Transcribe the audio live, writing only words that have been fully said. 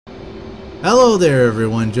Hello there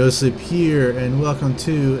everyone, Jojcib here, and welcome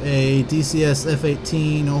to a DCS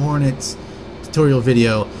F-18 Hornet tutorial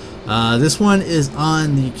video. This one is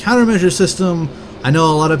on the countermeasure system. I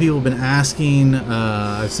know a lot of people have been asking,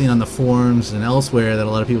 I've seen on the forums and elsewhere that a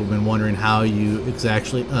lot of people have been wondering how you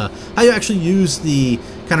actually use the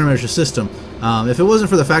countermeasure system. If it wasn't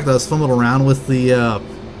for the fact that I was fumbling around with the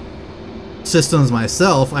systems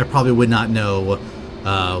myself, I probably would not know what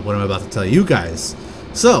I'm about to tell you guys.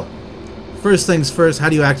 So, first things first, how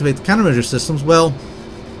do you activate the countermeasure systems? Well,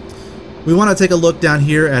 we want to take a look down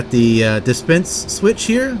here at the dispense switch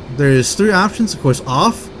here. There's three options, of course: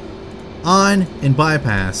 off, on, and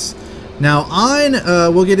bypass. Now, on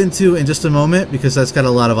we'll get into in just a moment because that's got a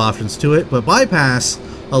lot of options to it, but bypass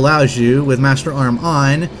allows you, with master arm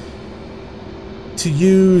on, to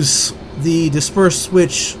use the disperse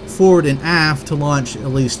switch forward and aft to launch at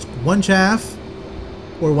least one chaff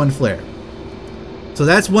or one flare. So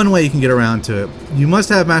that's one way you can get around to it. You must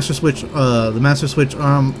have master switch, the master switch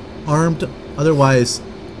armed. Otherwise,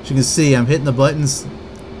 as you can see, I'm hitting the buttons;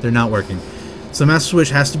 they're not working. So master switch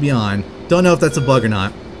has to be on. Don't know if that's a bug or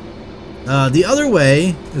not. The other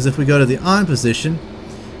way is if we go to the on position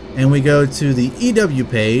and we go to the EW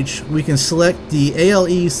page, we can select the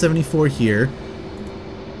ALE74 here.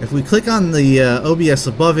 If we click on the OBS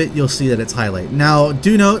above it, you'll see that it's highlighted. Now,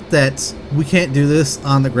 do note that we can't do this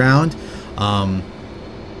on the ground.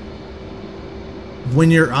 When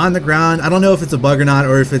you're on the ground, I don't know if it's a bug or not,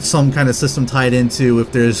 or if it's some kind of system tied into if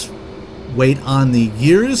there's weight on the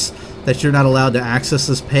gears that you're not allowed to access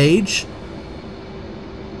this page.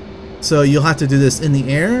 So you'll have to do this in the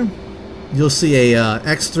air. You'll see a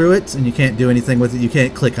X through it, and you can't do anything with it. You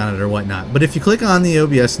can't click on it or whatnot. But if you click on the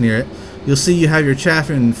OBS near it, you'll see you have your chaff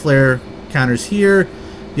and flare counters here.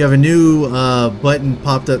 You have a new button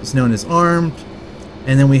popped up that's known as armed.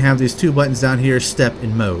 And then we have these two buttons down here, step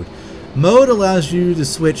and mode. Mode allows you to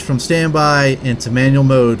switch from standby into manual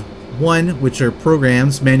mode 1, which are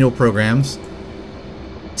programs, manual programs,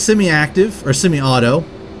 semi-active or semi-auto,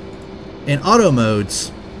 and auto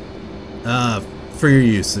modes for your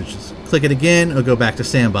usage. Click it again, it'll go back to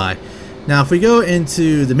standby. Now if we go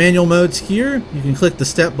into the manual modes here, you can click the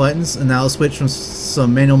step buttons and that'll switch from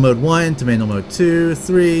some manual mode 1 to manual mode 2,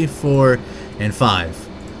 3, 4, and 5.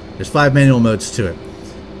 There's 5 manual modes to it.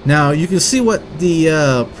 Now you can see what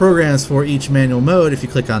the programs for each manual mode if you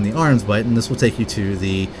click on the arms button. This will take you to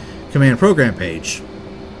the command program page.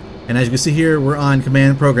 And as you can see here, we're on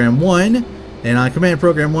command program 1. And on command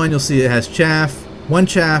program 1, you'll see it has chaff, 1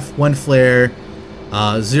 flare,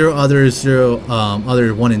 0 others, 0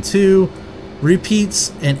 other 1 and 2,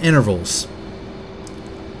 repeats, and intervals.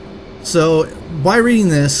 So by reading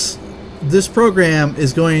this program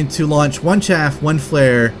is going to launch 1 chaff, 1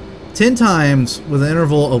 flare 10 times with an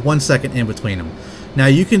interval of 1 second in between them. Now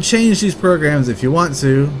you can change these programs if you want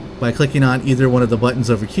to by clicking on either one of the buttons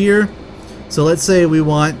over here. So let's say we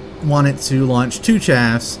want it to launch 2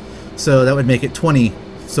 chaffs, so that would make it 20,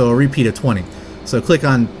 so a repeat of 20. So click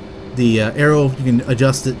on the arrow, you can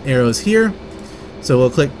adjust the arrows here. So we'll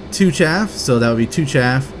click 2 chaff, so that would be 2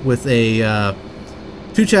 chaff with a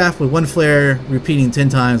 2 chaff with 1 flare repeating 10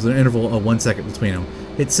 times with an interval of 1 second between them.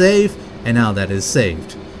 Hit save, and now that is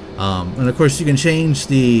saved. And of course you can change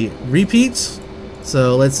the repeats.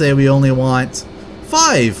 So let's say we only want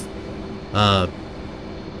 5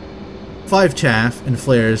 chaff and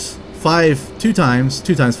flares, 2 times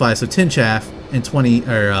 5, so 10 chaff and 20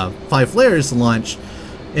 or 5 flares to launch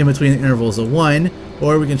in between the intervals of 1,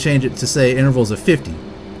 or we can change it to say intervals of 50.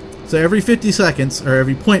 So every 50 seconds or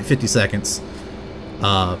every 0.50 seconds,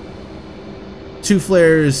 2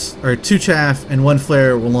 flares or 2 chaff and 1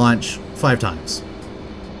 flare will launch 5 times.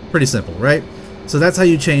 Pretty simple, right? So that's how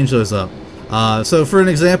you change those up. So for an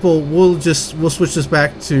example, we'll switch this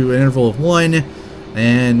back to an interval of 1,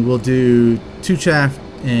 and we'll do 2 chaff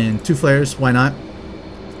and 2 flares. Why not?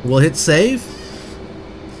 We'll hit save,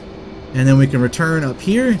 and then we can return up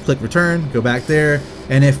here. Click return, go back there,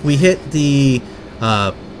 and if we hit the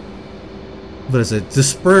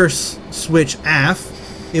disperse switch aft,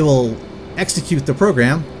 it will execute the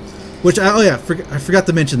program. Which I forgot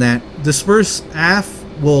to mention that disperse aft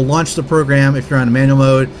will launch the program if you're on manual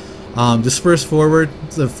mode. Disperse forward,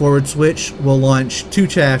 the forward switch, will launch 2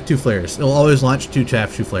 chaff, 2 flares. It will always launch 2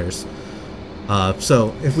 chaff, 2 flares.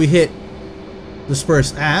 So if we hit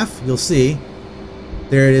disperse aft, you'll see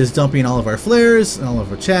there it is, dumping all of our flares and all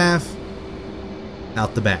of our chaff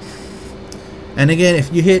out the back. And again,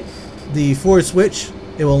 if you hit the forward switch,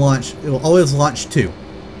 it will always launch 2.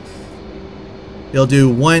 It'll do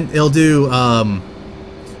 1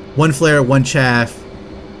 flare, 1 chaff,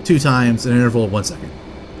 2 times in an interval of 1 second.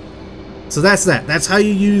 So that's that. That's how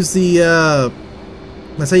you use the.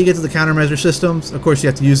 That's how you get to the countermeasure systems. Of course, you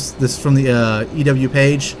have to use this from the EW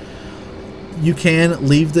page. You can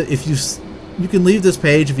leave the you can leave this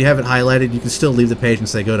page if you have it highlighted. You can still leave the page and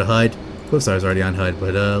say go to HUD. Whoops, I was already on HUD.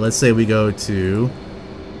 But let's say we go to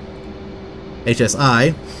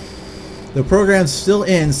HSI. The program's still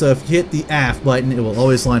in, so if you hit the AF button, it will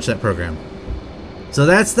always launch that program. So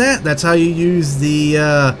that's that. That's how you use the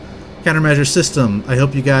countermeasure system. I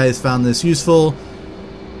hope you guys found this useful.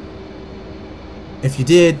 If you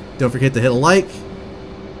did, don't forget to hit a like.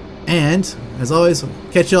 And, as always,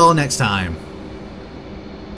 catch y'all next time.